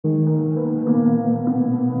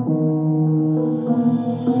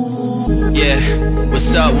Yeah,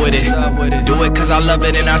 what's up with it? Do it cause I love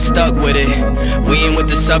it and I stuck with it. We ain't with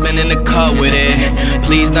the subbing in the cut with it.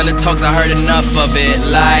 Please none of the talks, I heard enough of it.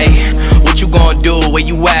 Like, what you gonna do? Where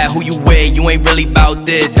you at? Who you with? You ain't really about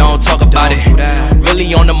this, don't talk about it.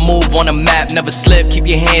 Really on the move, on the map, never slip. Keep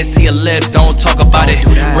your hands to your lips, don't talk about it.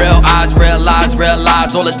 Real eyes, real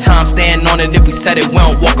lives, all the time. Stand on it, if we said it, we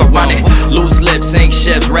don't walk around it. Loose lips, sink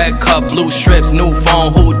ships, red cup, blue strips, new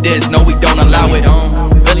phone, who this? No, we don't allow it.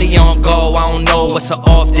 Really on go, I don't know what's an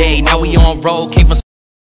off day. Now we on road, came from.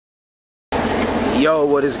 Yo,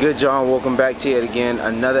 what is good, y'all? Welcome back to yet again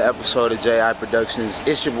another episode of JI Productions.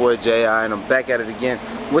 It's your boy JI, and I'm back at it again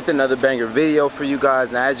with another banger video for you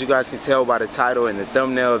guys. Now, as you guys can tell by the title and the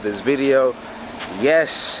thumbnail of this video,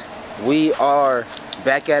 yes, we are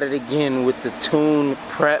back at it again with the tune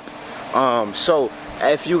prep. So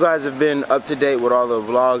if you guys have been up to date with all the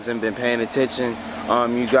vlogs and been paying attention,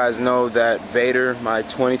 you guys know that Vader, my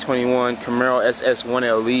 2021 Camaro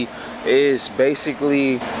SS1LE, is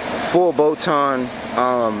basically full Botan,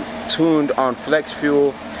 tuned on flex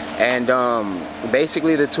fuel, and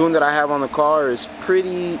basically the tune that I have on the car is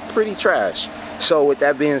pretty trash. So with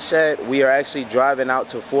that being said, we are actually driving out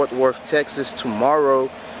to Fort Worth, Texas tomorrow,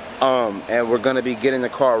 and we're gonna be getting the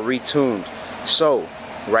car retuned. So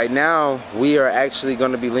right now, we are actually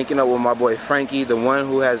going to be linking up with my boy Frankie, the one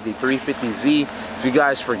who has the 350Z. If you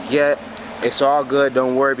guys forget, it's all good,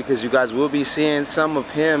 don't worry, because you guys will be seeing some of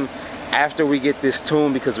him after we get this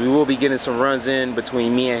tune, because we will be getting some runs in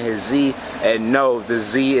between me and his Z. And no, the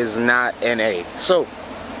Z is not NA. So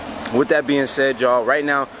with that being said, y'all, right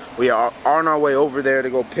now we are on our way over there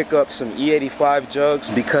to go pick up some E85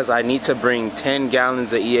 jugs, because I need to bring 10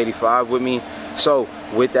 gallons of E85 with me. So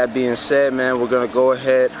with that being said, man, we're gonna go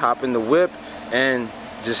ahead, hop in the whip, and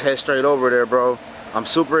just head straight over there, bro. I'm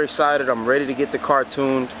super excited. I'm ready to get the car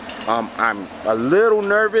tuned. I'm a little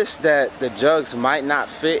nervous that the jugs might not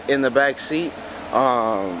fit in the back seat,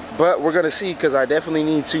 but we're gonna see, because I definitely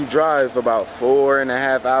need to drive about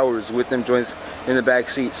 4.5 hours with them joints in the back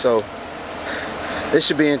seat. So this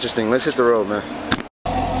should be interesting. Let's hit the road, man.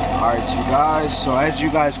 All right, you guys, so as you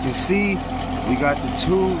guys can see, we got the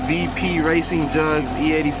two VP Racing jugs,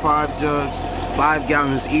 E85 jugs, 5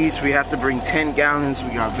 gallons each. We have to bring 10 gallons.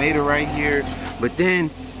 We got Vader right here. But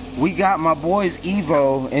then we got my boy's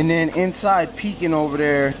Evo, and then inside peeking over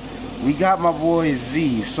there, we got my boy's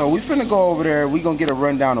Z. So we finna go over there. We gonna get a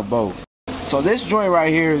rundown of both. So this joint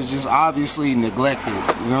right here is just obviously neglected.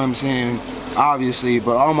 You know what I'm saying? Obviously,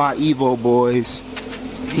 but all my Evo boys,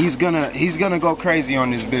 he's gonna go crazy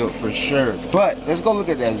on this build for sure. But let's go look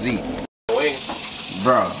at that Z.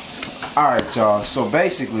 Bro, alright, y'all, so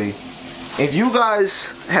basically, if you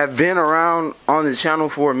guys have been around on the channel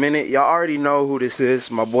for a minute, y'all already know who this is,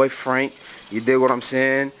 my boy Frank. You dig what I'm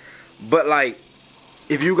saying? But like,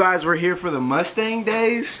 if you guys were here for the Mustang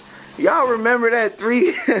days, y'all remember that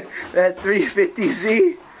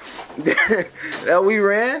 350Z that we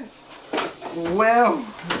ran? Well,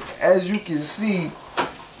 as you can see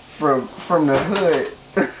from the hood,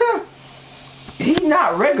 he's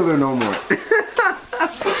not regular no more.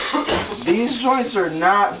 These joints are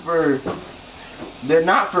not for, they're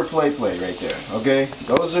not for play right there, okay?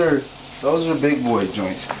 Those are big boy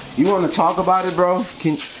joints. You want to talk about it, bro?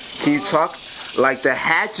 Can you talk? Like the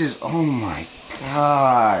hatches, oh my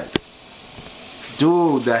god.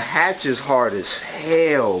 Dude, the hatch is hard as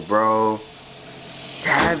hell, bro.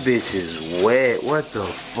 That bitch is wet. What the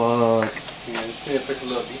fuck? Yeah, just need to put a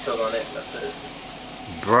little detail on it, that's it.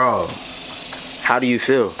 Bro, how do you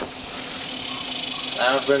feel?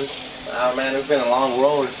 Man, it's been a long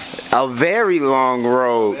road. A very long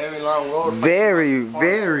road. Very long road.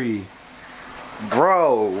 Very.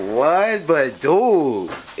 Bro, what? But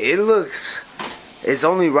dude, it's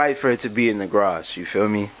only right for it to be in the garage. You feel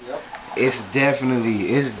me? Yep. It's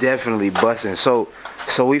definitely busting. So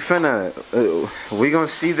we gonna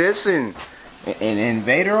see this in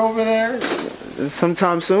Vader over there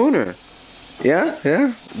sometime sooner. Yeah.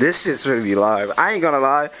 This shit's gonna be live. I ain't gonna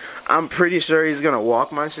lie. I'm pretty sure he's gonna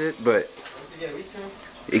walk my shit, but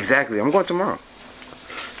exactly. I'm going tomorrow.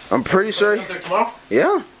 I'm pretty sure. Tomorrow?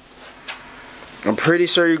 Yeah. I'm pretty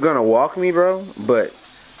sure you're gonna walk me, bro. But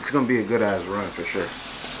it's gonna be a good ass run for sure.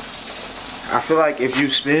 I feel like if you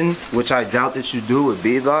spin, which I doubt that you do with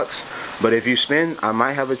beadlocks, but if you spin, I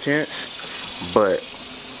might have a chance. But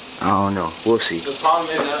I don't know. We'll see. The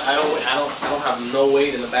problem is I don't have no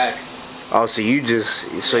weight in the back. Oh, so you do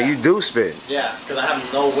spin? Yeah, because I have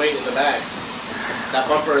no weight in the back. That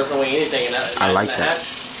bumper doesn't weigh anything in that. I like that.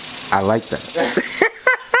 I like that.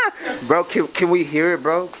 Bro, can we hear it,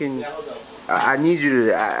 bro? Yeah, hold on. I need you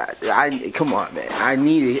to, come on, man. I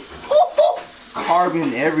need it.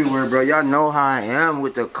 Carbon everywhere, bro. Y'all know how I am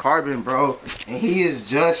with the carbon, bro. And he is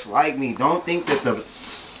just like me. Don't think that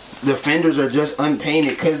the fenders are just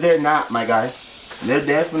unpainted, because they're not, my guy. They're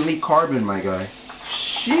definitely carbon, my guy.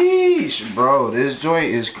 Sheesh, bro. This joint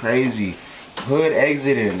is crazy. Hood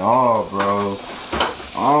exit and all, bro.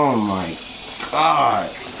 Oh my god.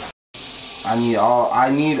 I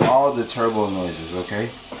need all the turbo noises, okay?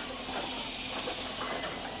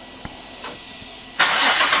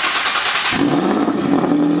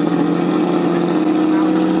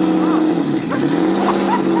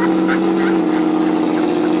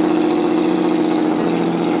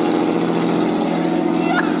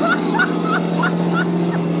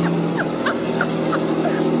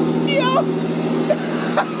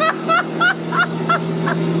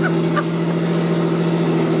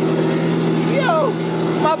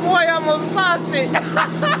 My boy almost lost it.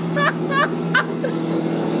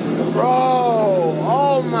 Bro,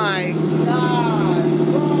 oh my god,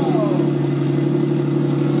 bro.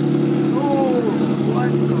 Dude,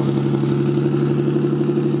 what the?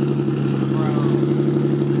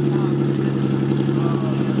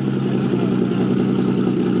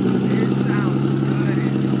 It sounds good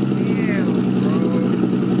as hell,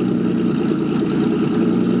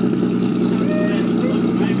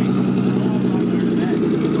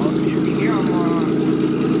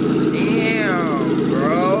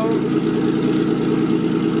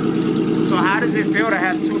 how does it feel to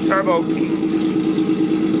have two Turbo Kings?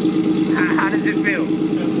 How does it feel?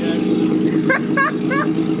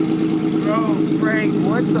 Bro, Frank,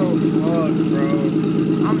 what the fuck,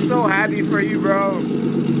 bro? I'm so happy for you, bro.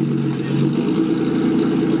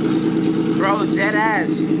 Bro, dead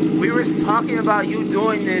ass. We were talking about you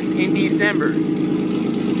doing this in December.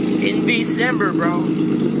 In December, bro.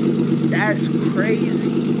 That's crazy.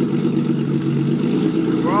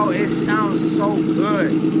 Bro, it sounds so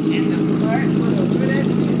good. And the cut for the hood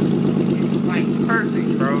is like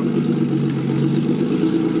perfect, bro.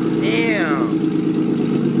 Damn.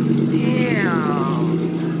 Damn.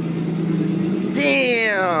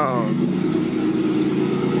 Damn.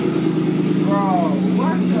 Bro,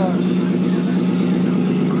 what the?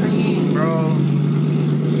 Clean, bro.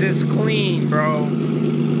 Just clean, bro.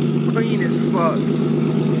 Clean as fuck.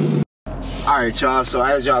 Alright, y'all, so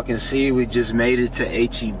as y'all can see, we just made it to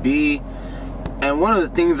HEB. And one of the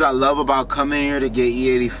things I love about coming here to get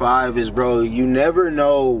E85 is, bro, you never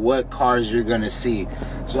know what cars you're gonna see.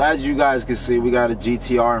 So as you guys can see, we got a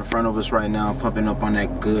GTR in front of us right now, pumping up on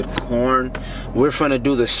that good corn. We're finna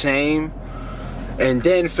do the same and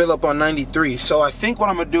then fill up on 93. So I think what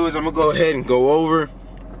I'm gonna do is I'm gonna go ahead and go over,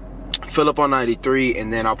 fill up on 93,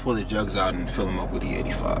 and then I'll pull the jugs out and fill them up with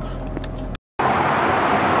E85.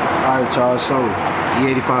 Alright, y'all, so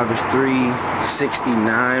E85 is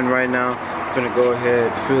 369 right now. Finna go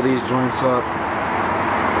ahead, fill these joints up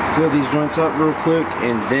real quick,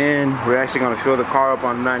 and then we're actually gonna fill the car up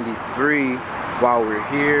on 93 while we're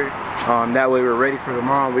here. That way we're ready for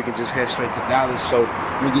tomorrow and we can just head straight to Dallas. So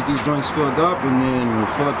we get these joints filled up and then we'll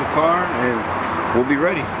fill up the car and we'll be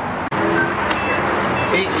ready.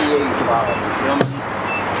 Big E85, you feel me?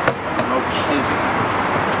 No kizzy.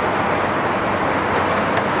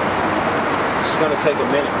 It's gonna take a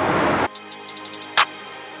minute.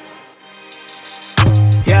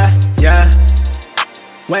 Yeah,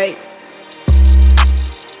 wait.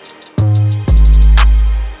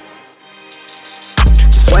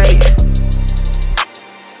 Just wait.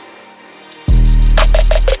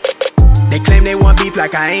 They claim they want beef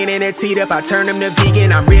like I ain't in a teed up. I turn them to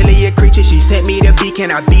vegan. I'm really a creature. She sent me the beacon.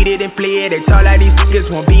 I beat it and flee it. They talk like these niggas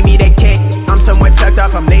won't beat me. They can't. I'm somewhere tucked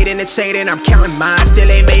off. I'm laid in the shade and I'm counting mine. Still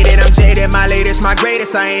ain't made it. I'm jaded. My latest, my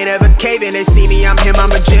greatest. I ain't ever caving. They see me. I'm him. I'm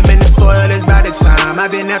a gym in the soil. It's by the time.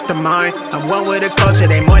 I've been after mine. I'm one with the culture.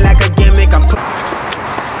 They more like a gimmick. I'm.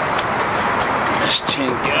 That's 10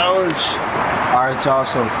 gallons. Alright, y'all,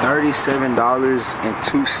 so $37.02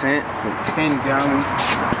 for 10 gallons.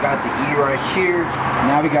 Got the E right here.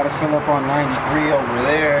 Now we gotta fill up on 93 over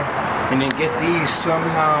there and then get these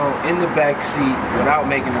somehow in the back seat without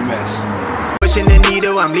making a mess. Pushing the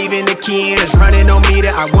needle, I'm leaving the key in. It's running on meter.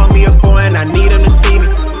 I want me a boy and I need him to see me.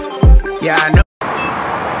 Yeah, I know.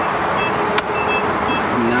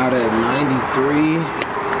 Now that 93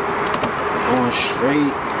 going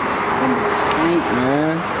straight in the tank,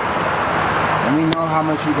 man. Let me know how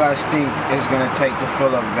much you guys think it's gonna take to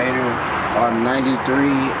fill up Vader on 93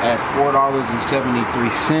 at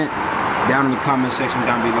 $4.73 down in the comment section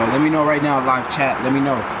down below. Let me know right now, live chat. Let me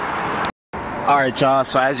know. Alright y'all,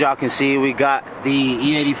 so as y'all can see, we got the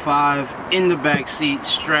E85 in the back seat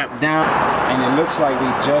strapped down, and it looks like we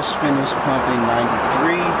just finished pumping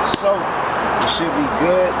 93, so it should be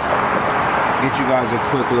good. Get you guys a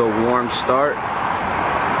quick little warm start.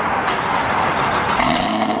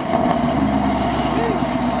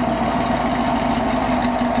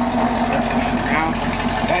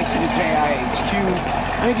 Back to the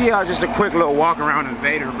JIHQ. Let me give y'all just a quick little walk around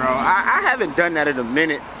Invader, bro. I haven't done that in a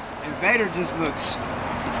minute. Invader just looks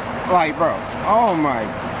like, bro, oh my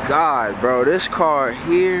god, bro, this car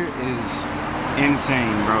here is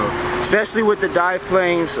insane, bro. Especially with the dive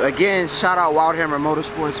planes. Again, shout out Wildhammer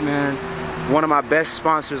Motorsports, man. One of my best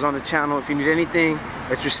sponsors on the channel. If you need anything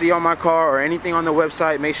that you see on my car or anything on the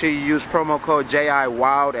website, make sure you use promo code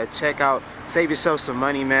JIWILD at checkout. Save yourself some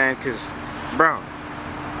money, man, because, bro,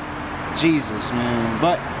 Jesus, man.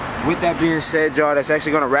 But with that being said, y'all, that's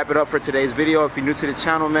actually going to wrap it up for today's video. If you're new to the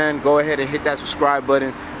channel, man, go ahead and hit that subscribe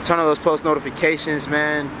button. Turn on those post notifications,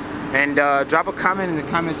 man. And drop a comment in the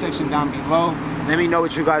comment section down below. Let me know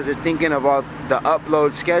what you guys are thinking about the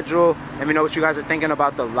upload schedule. Let me know what you guys are thinking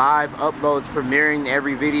about the live uploads premiering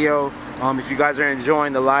every video. If you guys are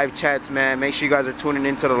enjoying the live chats, man, make sure you guys are tuning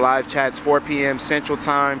into the live chats 4 p.m. Central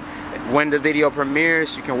Time. When the video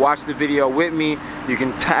premieres, you can watch the video with me. You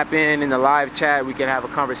can tap in the live chat. We can have a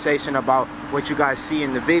conversation about what you guys see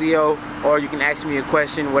in the video, or you can ask me a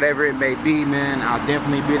question, whatever it may be, man. I'll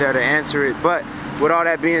definitely be there to answer it. But with all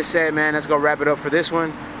that being said, man, let's go wrap it up for this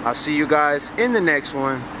one. I'll see you guys in the next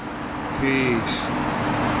one. Peace.